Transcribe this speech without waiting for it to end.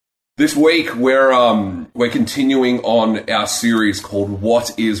This week we're continuing on our series called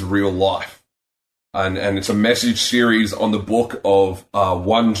 "What is Real Life," and it's a message series on the book of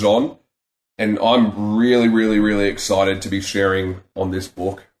 1 John, and I'm really excited to be sharing on this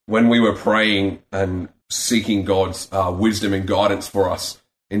book. When we were praying and seeking God's wisdom and guidance for us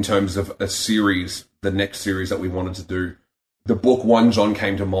in terms of a series, the next series that we wanted to do, the book 1 John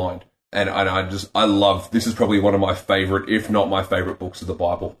came to mind. And I love, this is probably one of my favorite, if not my favorite books of the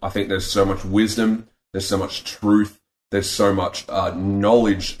Bible. I think there's so much wisdom, there's so much truth, there's so much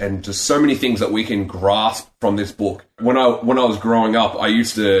knowledge, and just so many things that we can grasp from this book. When I was growing up, I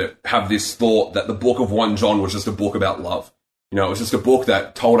used to have this thought that the book of 1 John was just a book about love. You know, it was just a book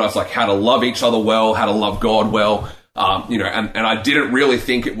that told us like how to love each other well, how to love God well. And I didn't really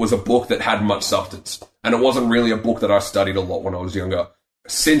think it was a book that had much substance. And it wasn't really a book that I studied a lot when I was younger.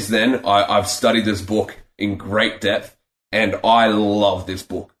 Since then, I've studied this book in great depth, and I love this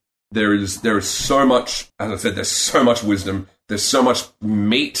book. There is so much, as I said, there's so much wisdom, there's so much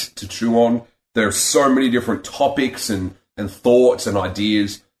meat to chew on, there are so many different topics and thoughts and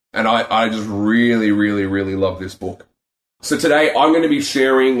ideas, and I just really love this book. So today, I'm going to be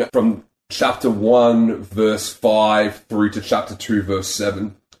sharing from chapter 1, verse 5, through to chapter 2, verse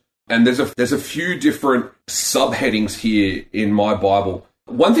 7. And there's a few different subheadings here in my Bible.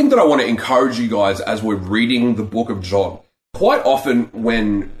 One thing that I want to encourage you guys as we're reading the book of John, quite often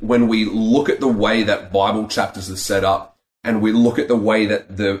when we look at the way that Bible chapters are set up and we look at the way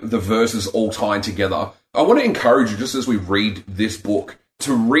that the verses all tie together, I want to encourage you, just as we read this book,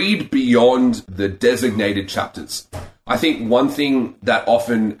 to read beyond the designated chapters. I think one thing that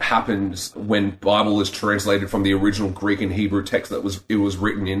often happens when Bible is translated from the original Greek and Hebrew text that it was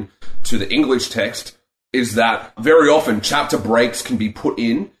written in to the English text is that very often chapter breaks can be put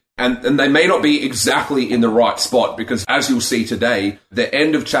in and they may not be exactly in the right spot, because as you'll see today, the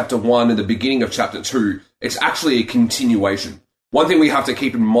end of chapter 1 and the beginning of chapter 2, it's actually a continuation. One thing we have to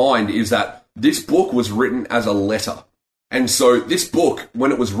keep in mind is that this book was written as a letter. And so this book,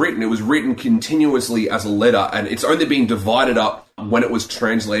 when it was written continuously as a letter, and it's only been divided up when it was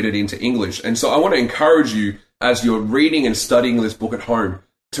translated into English. And so I want to encourage you, as you're reading and studying this book at home,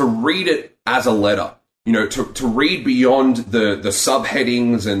 to read it as a letter. You know, to read beyond the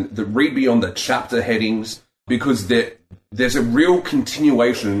subheadings and read beyond the chapter headings, because there's a real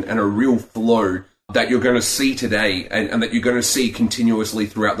continuation and a real flow that you're going to see today and that you're going to see continuously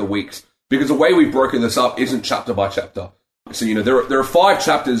throughout the weeks. Because the way we've broken this up isn't chapter by chapter. So, you know, there are 5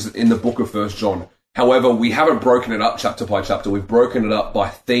 chapters in the book of 1 John. However, we haven't broken it up chapter by chapter. We've broken it up by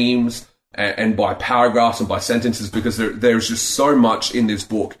themes and by paragraphs and by sentences, because there's just so much in this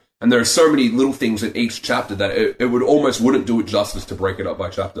book. And there are so many little things in each chapter that it wouldn't do it justice to break it up by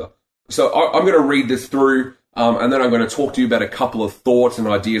chapter. So I'm going to read this through, and then I'm going to talk to you about a couple of thoughts and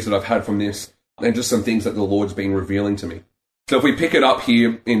ideas that I've had from this, and just some things that the Lord's been revealing to me. So if we pick it up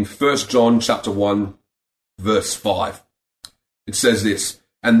here in 1 John chapter 1, verse 5, it says this,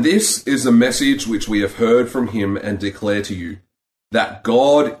 "And this is the message which we have heard from him and declare to you, that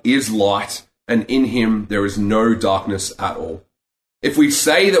God is light, and in him there is no darkness at all. If we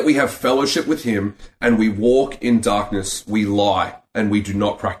say that we have fellowship with him and we walk in darkness, we lie and we do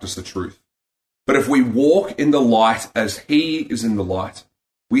not practice the truth. But if we walk in the light as he is in the light,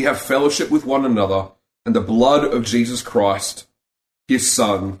 we have fellowship with one another, and the blood of Jesus Christ, his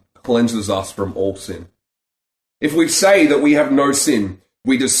Son, cleanses us from all sin. If we say that we have no sin,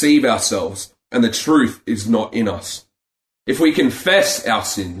 we deceive ourselves, and the truth is not in us. If we confess our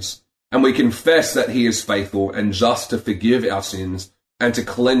sins, and we confess that he is faithful and just to forgive our sins and to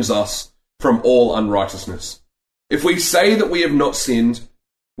cleanse us from all unrighteousness. If we say that we have not sinned,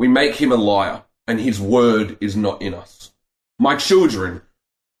 we make him a liar, and his word is not in us. My children,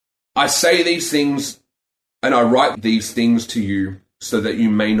 I say these things, and I write these things to you so that you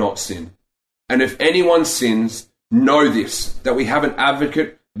may not sin. And if anyone sins, know this, that we have an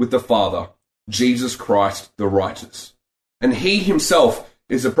advocate with the Father, Jesus Christ the righteous. And he himself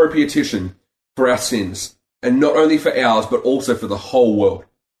is a propitiation for our sins, and not only for ours, but also for the whole world.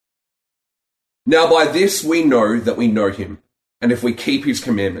 Now by this we know that we know him, and if we keep his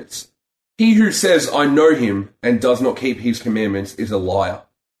commandments. He who says, I know him, and does not keep his commandments is a liar,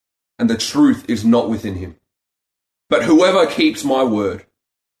 and the truth is not within him. But whoever keeps my word,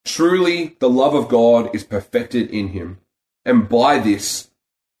 truly the love of God is perfected in him, and by this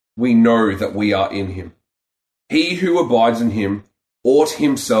we know that we are in him. He who abides in him ought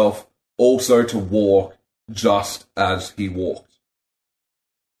himself also to walk just as he walked.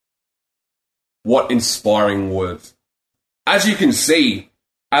 What inspiring words. As you can see,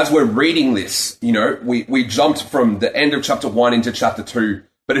 as we're reading this, you know, we jumped from the end of chapter 1 into chapter 2,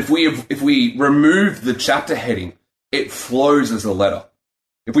 But if we remove the chapter heading, it flows as a letter.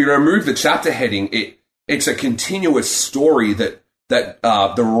 If we remove the chapter heading, it's a continuous story that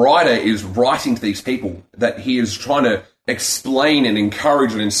the writer is writing to these people, that he is trying to explain and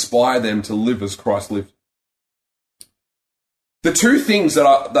encourage and inspire them to live as Christ lived. The two things that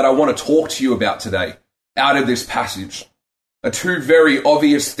I want to talk to you about today out of this passage are two very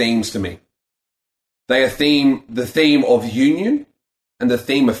obvious themes to me. They are the theme of union and the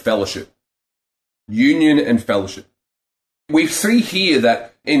theme of fellowship. Union and fellowship. We see here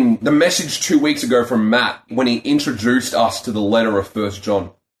that in the message 2 weeks ago from Matt, when he introduced us to the letter of 1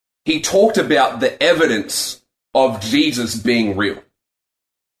 John, he talked about the evidence of Jesus being real.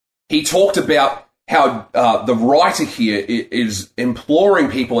 He talked about how the writer here is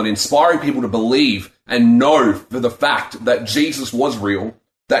imploring people and inspiring people to believe and know for the fact that Jesus was real,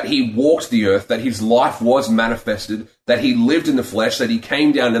 that he walked the earth, that his life was manifested, that he lived in the flesh, that he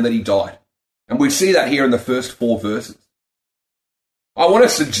came down and that he died. And we see that here in the first 4 verses. I want to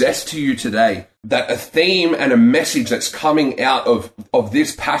suggest to you today that a theme and a message that's coming out of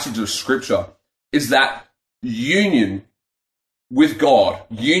this passage of Scripture is that union with God,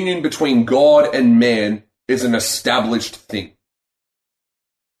 union between God and man, is an established thing.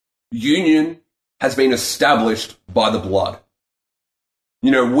 Union has been established by the blood. You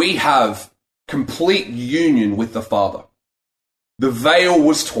know, we have complete union with the Father. The veil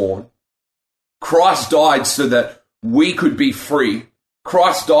was torn. Christ died so that we could be free.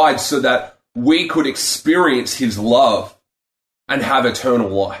 Christ died so that we could experience his love and have eternal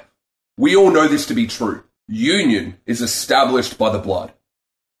life. We all know this to be true. Union is established by the blood.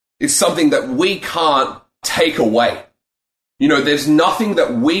 It's something that we can't take away. You know, there's nothing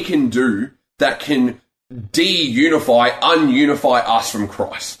that we can do that can unify us from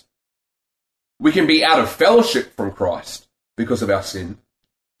Christ. We can be out of fellowship from Christ because of our sin.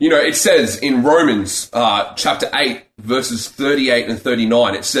 You know, it says in Romans chapter 8, verses 38 and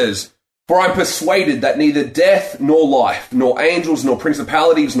 39, it says, "For I'm persuaded that neither death nor life, nor angels, nor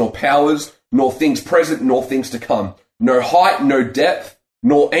principalities, nor powers, nor things present, nor things to come, no height, no depth,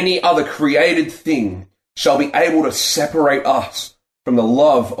 nor any other created thing shall be able to separate us from the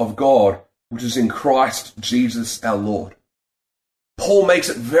love of God, which is in Christ Jesus our Lord." Paul makes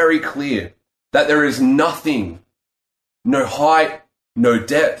it very clear that there is nothing, no height, no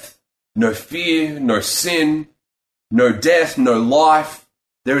depth, no fear, no sin, no death, no life.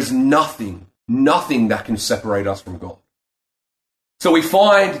 There is nothing that can separate us from God. So we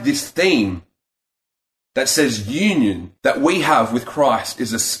find this theme that says union that we have with Christ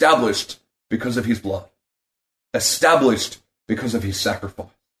is established because of his blood, established because of his sacrifice.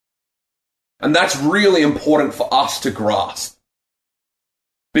 And that's really important for us to grasp,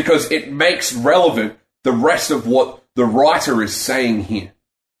 because it makes relevant the rest of what the writer is saying here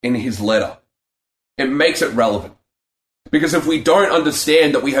in his letter. It makes it relevant. Because if we don't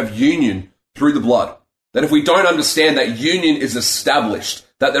understand that we have union through the blood, that if we don't understand that union is established,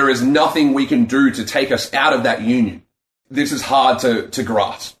 that there is nothing we can do to take us out of that union, this is hard to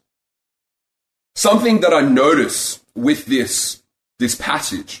grasp. Something that I notice with this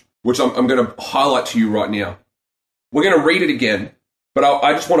passage, which I'm going to highlight to you right now. We're going to read it again, but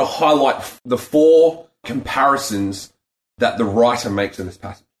I just want to highlight the 4 comparisons that the writer makes in this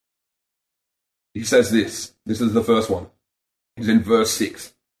passage. He says this is the first one. He's in verse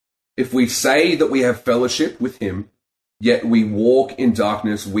 6. "If we say that we have fellowship with him, yet we walk in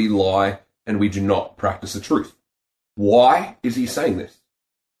darkness, we lie, and we do not practice the truth." Why is he saying this?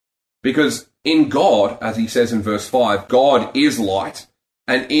 Because in God, as he says in verse 5, God is light,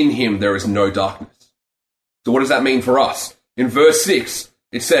 and in him there is no darkness. So what does that mean for us? In verse 6,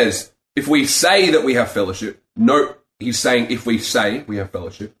 it says, if we say that we have fellowship, no, he's saying if we say we have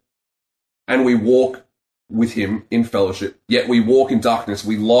fellowship, and we walk with him in fellowship, yet we walk in darkness,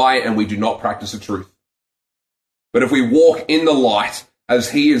 we lie and we do not practice the truth. But if we walk in the light,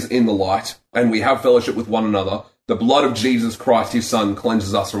 as he is in the light, and we have fellowship with one another, the blood of Jesus Christ, his Son,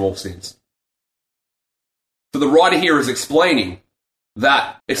 cleanses us from all sins. So the writer here is explaining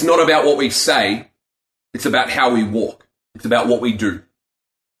that it's not about what we say, it's about how we walk. It's about what we do.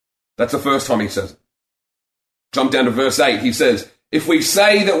 That's the first time he says it. Jump down to verse 8. He says, "If we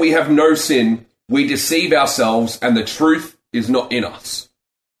say that we have no sin, we deceive ourselves and the truth is not in us.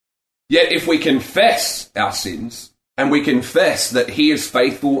 Yet if we confess our sins and we confess that he is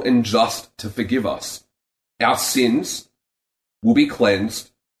faithful and just to forgive us, our sins will be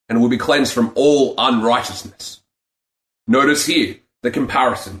cleansed and will be cleansed from all unrighteousness." Notice here the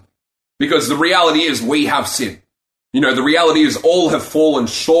comparison, because the reality is we have sin. You know, the reality is all have fallen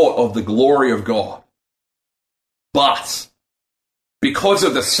short of the glory of God. But because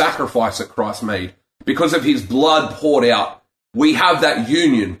of the sacrifice that Christ made, because of his blood poured out, we have that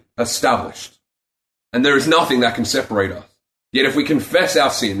union established. And there is nothing that can separate us. Yet if we confess our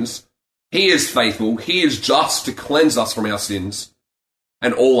sins, he is faithful, he is just to cleanse us from our sins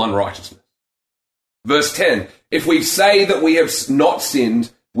and all unrighteousness. Verse 10, if we say that we have not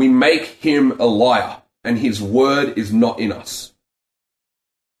sinned, we make him a liar, and his word is not in us.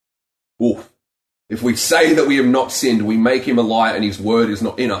 Oof. If we say that we have not sinned, we make him a liar, and his word is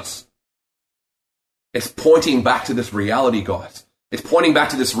not in us. It's pointing back to this reality, guys. It's pointing back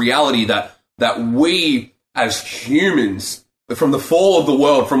to this reality that we as humans, from the fall of the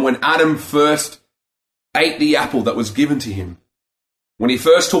world, from when Adam first ate the apple that was given to him, when he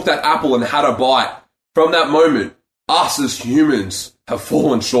first took that apple and had a bite, from that moment, us as humans have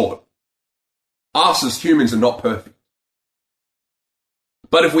fallen short. Us as humans are not perfect.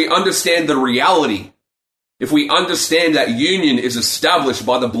 But if we understand the reality, if we understand that union is established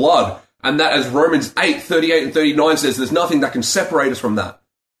by the blood, and that as Romans 8:38 and 39 says, there's nothing that can separate us from that.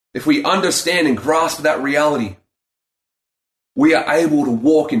 If we understand and grasp that reality, we are able to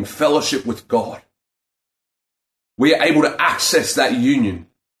walk in fellowship with God. We are able to access that union.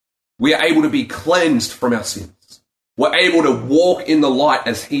 We are able to be cleansed from our sins. We're able to walk in the light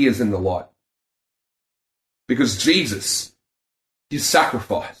as he is in the light. Because Jesus, his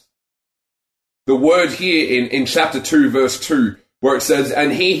sacrifice. The word here in chapter 2, verse 2, where it says,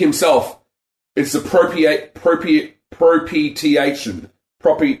 and he himself is the propitiation.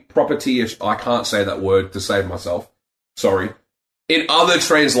 I can't say that word to save myself. Sorry. In other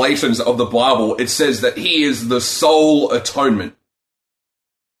translations of the Bible, it says that he is the sole atonement.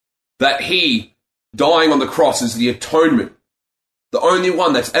 That he, dying on the cross, is the atonement. The only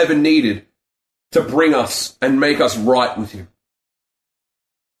one that's ever needed to bring us and make us right with him.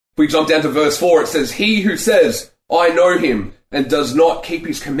 If we jump down to verse 4, it says, he who says, I know him, and does not keep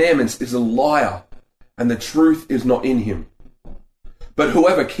his commandments is a liar, and the truth is not in him. But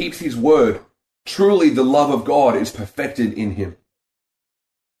whoever keeps his word, truly the love of God is perfected in him.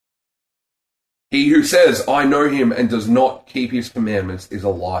 He who says, I know him, and does not keep his commandments is a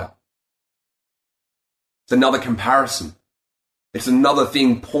liar. It's another comparison. It's another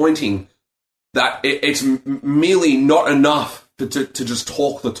thing pointing that it's merely not enough to just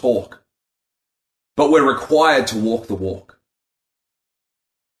talk the talk, but we're required to walk the walk.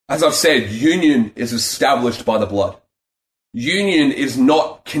 As I've said, union is established by the blood. Union is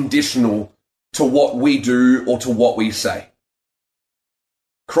not conditional to what we do or to what we say.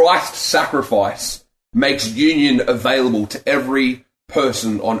 Christ's sacrifice makes union available to every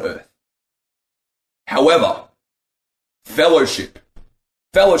person on earth. However, fellowship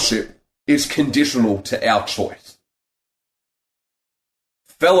is conditional to our choice.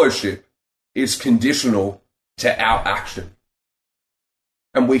 Fellowship is conditional to our action.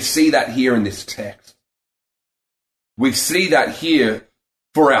 And we see that here in this text. We see that here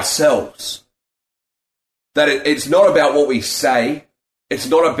for ourselves. That it's not about what we say. It's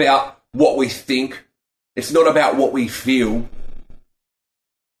not about what we think. It's not about what we feel.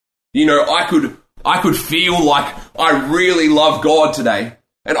 You know, I could feel like I really love God today,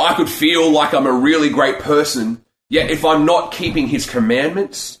 and I could feel like I'm a really great person, yet if I'm not keeping his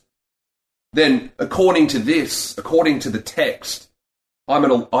commandments, then according to the text, I'm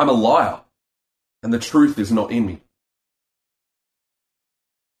a liar, and the truth is not in me.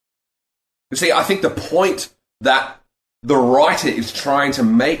 You see, I think the point that the writer is trying to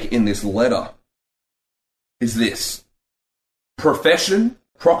make in this letter is this: profession,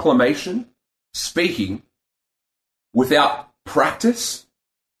 proclamation, speaking without practice,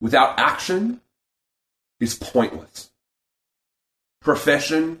 without action, is pointless.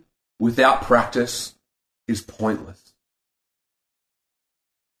 Profession without practice is pointless.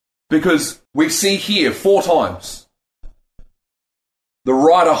 Because we see here 4 times, the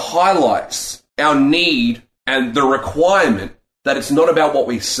writer highlights our need and the requirement that it's not about what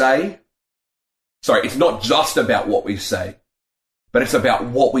we say. Sorry, it's not just about what we say, but it's about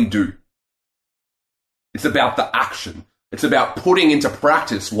what we do. It's about the action. It's about putting into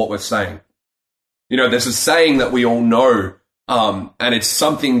practice what we're saying. You know, there's a saying that we all know, and it's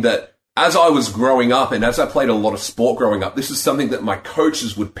something that as I was growing up and as I played a lot of sport growing up, this is something that my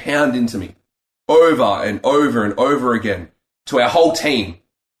coaches would pound into me over and over and over again to our whole team.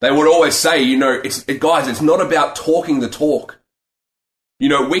 They would always say, you know, guys, it's not about talking the talk. You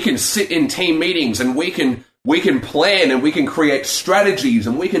know, we can sit in team meetings and we can plan and we can create strategies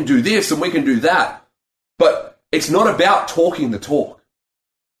and we can do this and we can do that. But it's not about talking the talk.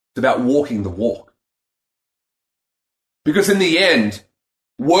 It's about walking the walk. Because in the end,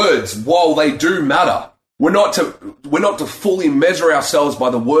 words, while they do matter, We're not to fully measure ourselves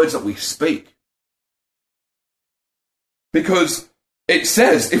by the words that we speak. Because it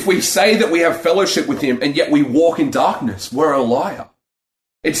says, if we say that we have fellowship with him and yet we walk in darkness, we're a liar.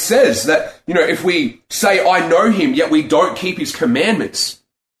 It says that, if we say, I know him, yet we don't keep his commandments,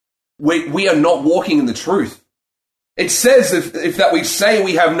 we are not walking in the truth. It says if that we say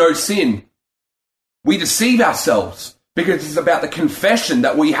we have no sin, we deceive ourselves, because it's about the confession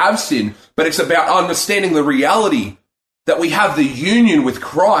that we have sin, but it's about understanding the reality that we have the union with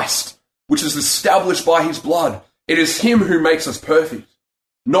Christ, which is established by his blood. It is him who makes us perfect,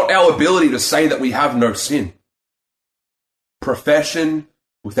 not our ability to say that we have no sin. Profession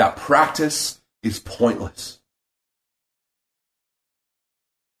without practice is pointless.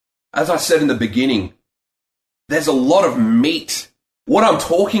 As I said in the beginning, there's a lot of meat. What I'm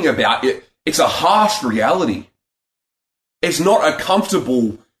talking about, it's a harsh reality. It's not a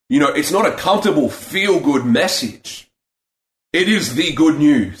comfortable, feel-good message. It is the good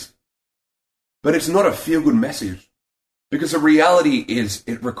news. But it's not a feel-good message. Because the reality is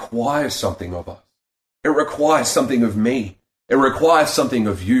it requires something of us. It requires something of me. It requires something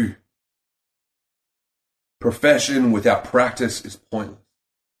of you. Profession without practice is pointless.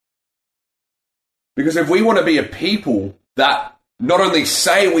 Because if we want to be a people that not only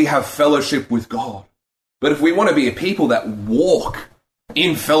say we have fellowship with God, but if we want to be a people that walk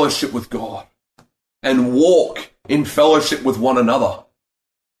in fellowship with God and walk in fellowship with one another,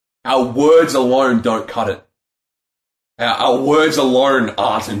 our words alone don't cut it. Our words alone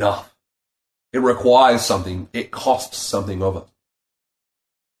aren't enough. It requires something. It costs something of it.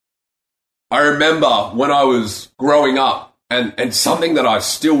 I remember when I was growing up, and something that I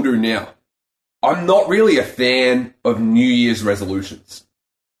still do now, I'm not really a fan of New Year's resolutions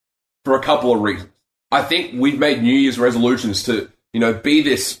for a couple of reasons. I think we've made New Year's resolutions to, be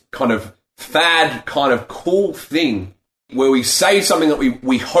this kind of fad, kind of cool thing where we say something that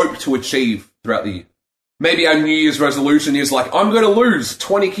we hope to achieve throughout the year. Maybe our New Year's resolution is like, I'm going to lose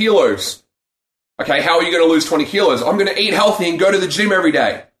 20 kilos. Okay, how are you going to lose 20 kilos? I'm going to eat healthy and go to the gym every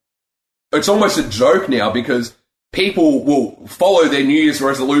day. It's almost a joke now because people will follow their New Year's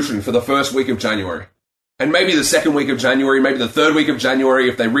resolution for the first week of January. And maybe the second week of January, maybe the third week of January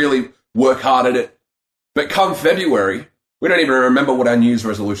if they really work hard at it. But come February, we don't even remember what our New Year's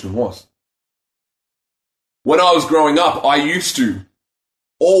resolution was. When I was growing up, I used to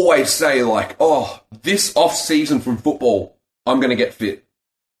always say like, this off season from football, I'm going to get fit.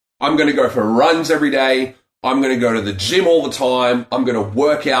 I'm going to go for runs every day. I'm going to go to the gym all the time. I'm going to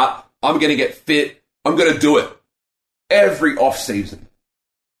work out. I'm going to get fit. I'm going to do it every off season.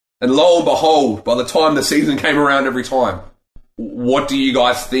 And lo and behold, by the time the season came around every time, what do you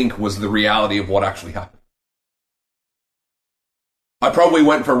guys think was the reality of what actually happened? I probably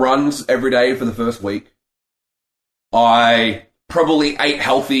went for runs every day for the first week. I probably ate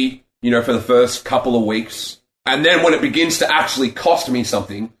healthy, for the first couple of weeks. And then when it begins to actually cost me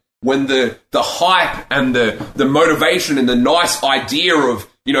something, when the hype and the motivation and the nice idea of,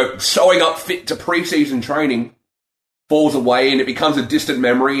 showing up fit to preseason training falls away and it becomes a distant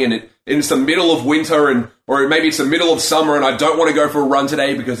memory and it's the middle of winter or maybe it's the middle of summer and I don't want to go for a run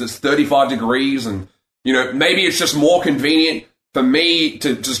today because it's 35 degrees and, maybe it's just more convenient for me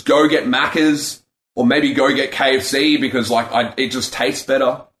to just go get Macca's or maybe go get KFC because it just tastes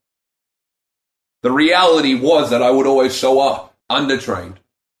better. The reality was that I would always show up undertrained,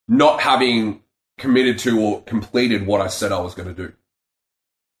 not having committed to or completed what I said I was going to do.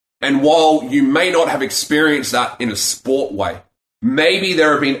 And while you may not have experienced that in a sport way, maybe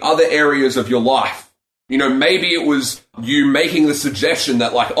there have been other areas of your life. Maybe it was you making the suggestion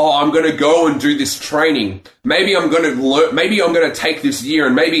that I'm going to go and do this training. Maybe I'm going to learn, maybe I'm going to take this year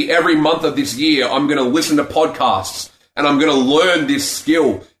and maybe every month of this year I'm going to listen to podcasts and I'm going to learn this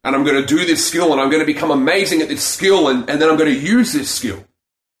skill and I'm going to do this skill and I'm going to become amazing at this skill and then I'm going to use this skill.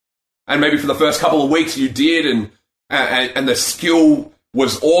 And maybe for the first couple of weeks you did and the skill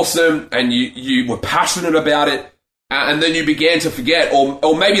was awesome and you were passionate about it. And then you began to forget,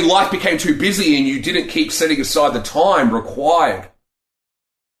 or maybe life became too busy and you didn't keep setting aside the time required.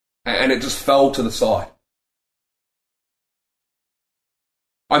 And it just fell to the side.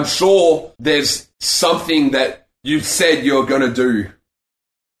 I'm sure there's something that you said you're going to do,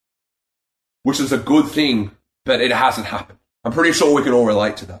 which is a good thing, but it hasn't happened. I'm pretty sure we can all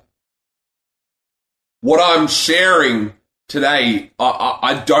relate to that. What I'm sharing today,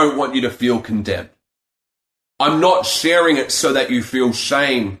 I don't want you to feel condemned. I'm not sharing it so that you feel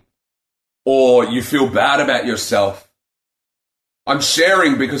shame or you feel bad about yourself. I'm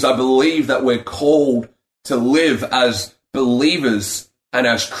sharing because I believe that we're called to live as believers and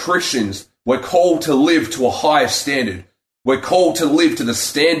as Christians We're called to live to a higher standard. We're called to live to the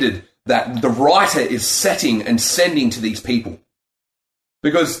standard that the writer is setting and sending to these people.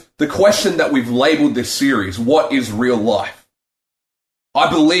 Because the question that we've labeled this series, what is real life? I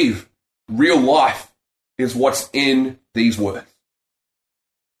believe real life is what's in these words.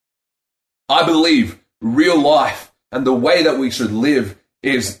 I believe real life and the way that we should live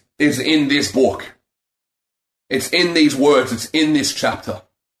is in this book. It's in these words. It's in this chapter.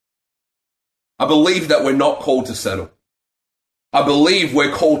 I believe that we're not called to settle. I believe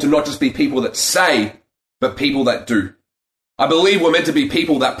we're called to not just be people that say, but people that do. I believe we're meant to be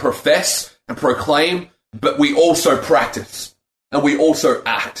people that profess and proclaim, but we also practice and we also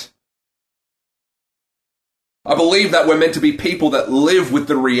act. I believe that we're meant to be people that live with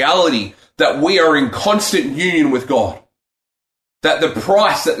the reality that we are in constant union with God. That the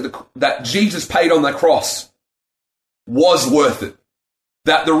price that Jesus paid on the cross was worth it.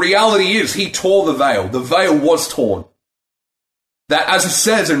 That the reality is he tore the veil. The veil was torn. That as it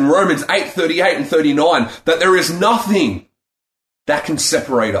says in Romans 8:38 and 39, that there is nothing that can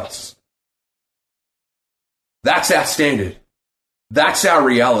separate us. That's our standard. That's our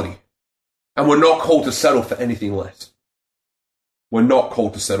reality. And we're not called to settle for anything less. We're not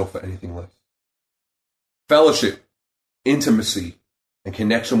called to settle for anything less. Fellowship, intimacy, and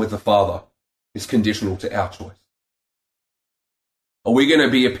connection with the Father is conditional to our choice. Are we going to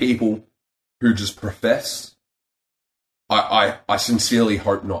be a people who just profess? I sincerely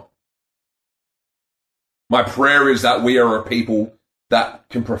hope not. My prayer is that we are a people that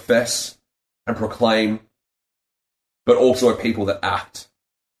can profess and proclaim, but also a people that act.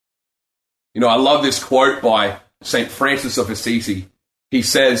 You know, I love this quote by St. Francis of Assisi. He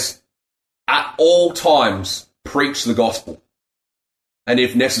says, "At all times, preach the gospel, and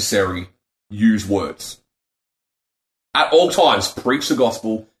if necessary, use words." At all times, preach the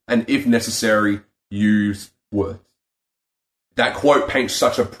gospel, and if necessary, use words. That quote paints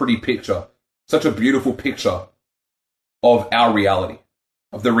such a pretty picture, such a beautiful picture of our reality,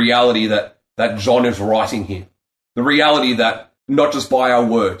 of the reality that John is writing here. The reality that not just by our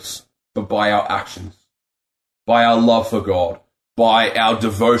words, but by our actions, by our love for God, by our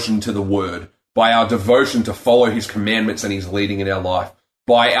devotion to the Word, by our devotion to follow His commandments and His leading in our life,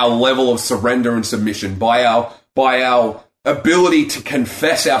 by our level of surrender and submission, by our ability to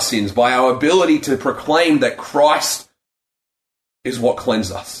confess our sins, by our ability to proclaim that Christ is what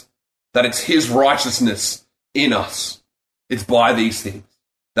cleanses us, that it's His righteousness in us. It's by these things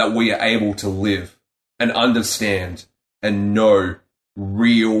that we are able to live and understand and know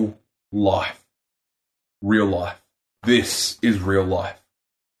real life. Real life. This is real life.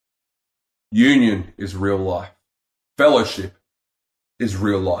 Union is real life. Fellowship is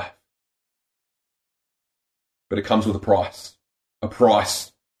real life. But it comes with a price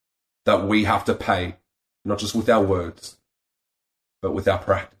that we have to pay, not just with our words, but with our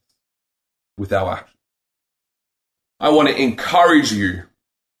practice, with our action. I want to encourage you.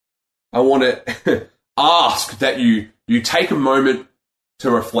 I want to ask that you take a moment to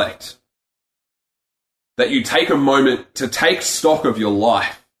reflect, that you take a moment to take stock of your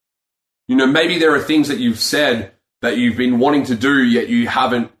life. You know, maybe there are things that you've said that you've been wanting to do, yet you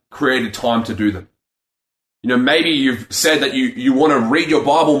haven't created time to do them. You know, maybe you've said that you want to read your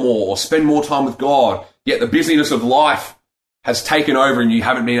Bible more or spend more time with God, yet the busyness of life has taken over and you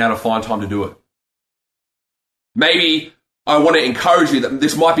haven't been able to find time to do it. Maybe I want to encourage you that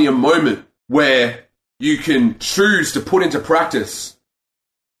this might be a moment where you can choose to put into practice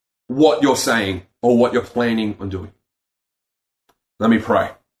what you're saying or what you're planning on doing. Let me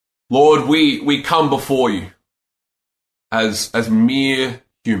pray. Lord, we come before you as mere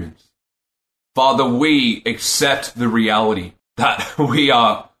humans. Father, we accept the reality that we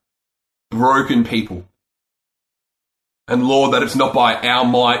are broken people. And Lord, that it's not by our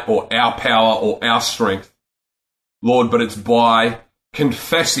might or our power or our strength, Lord, but it's by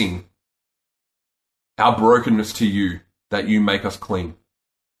confessing our brokenness to you that you make us clean.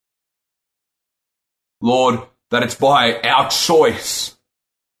 Lord, that it's by our choice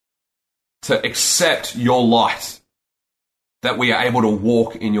to accept your light that we are able to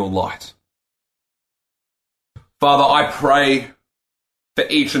walk in your light. Father, I pray for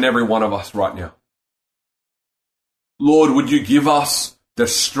each and every one of us right now. Lord, would you give us the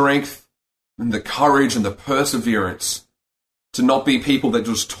strength and the courage and the perseverance to not be people that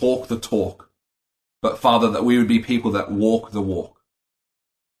just talk the talk, but Father, that we would be people that walk the walk.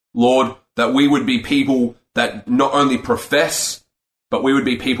 Lord, that we would be people that not only profess, but we would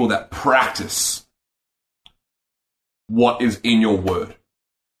be people that practice what is in your word,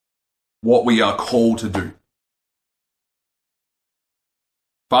 what we are called to do.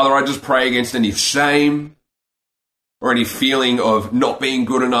 Father, I just pray against any shame or any feeling of not being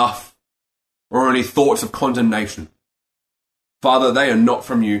good enough or any thoughts of condemnation. Father, they are not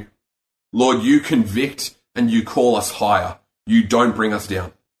from you. Lord, you convict and you call us higher. You don't bring us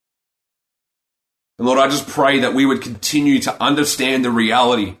down. And Lord, I just pray that we would continue to understand the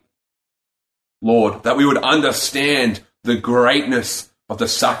reality, Lord, that we would understand the greatness of the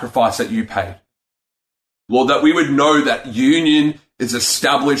sacrifice that you paid. Lord, that we would know that union is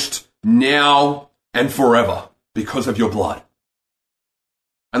established now and forever because of your blood.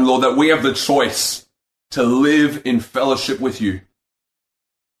 And Lord, that we have the choice to live in fellowship with you.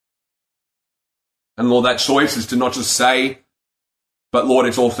 And Lord, that choice is to not just say, but Lord,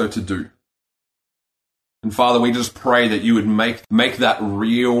 it's also to do. And Father, we just pray that you would make that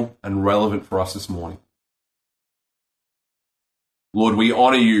real and relevant for us this morning. Lord, we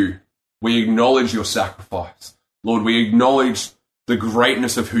honor you. We acknowledge your sacrifice. Lord, we acknowledge the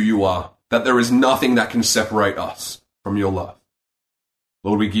greatness of who you are, that there is nothing that can separate us from your love.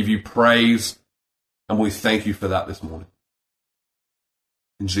 Lord, we give you praise and we thank you for that this morning.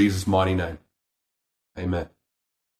 In Jesus' mighty name, amen.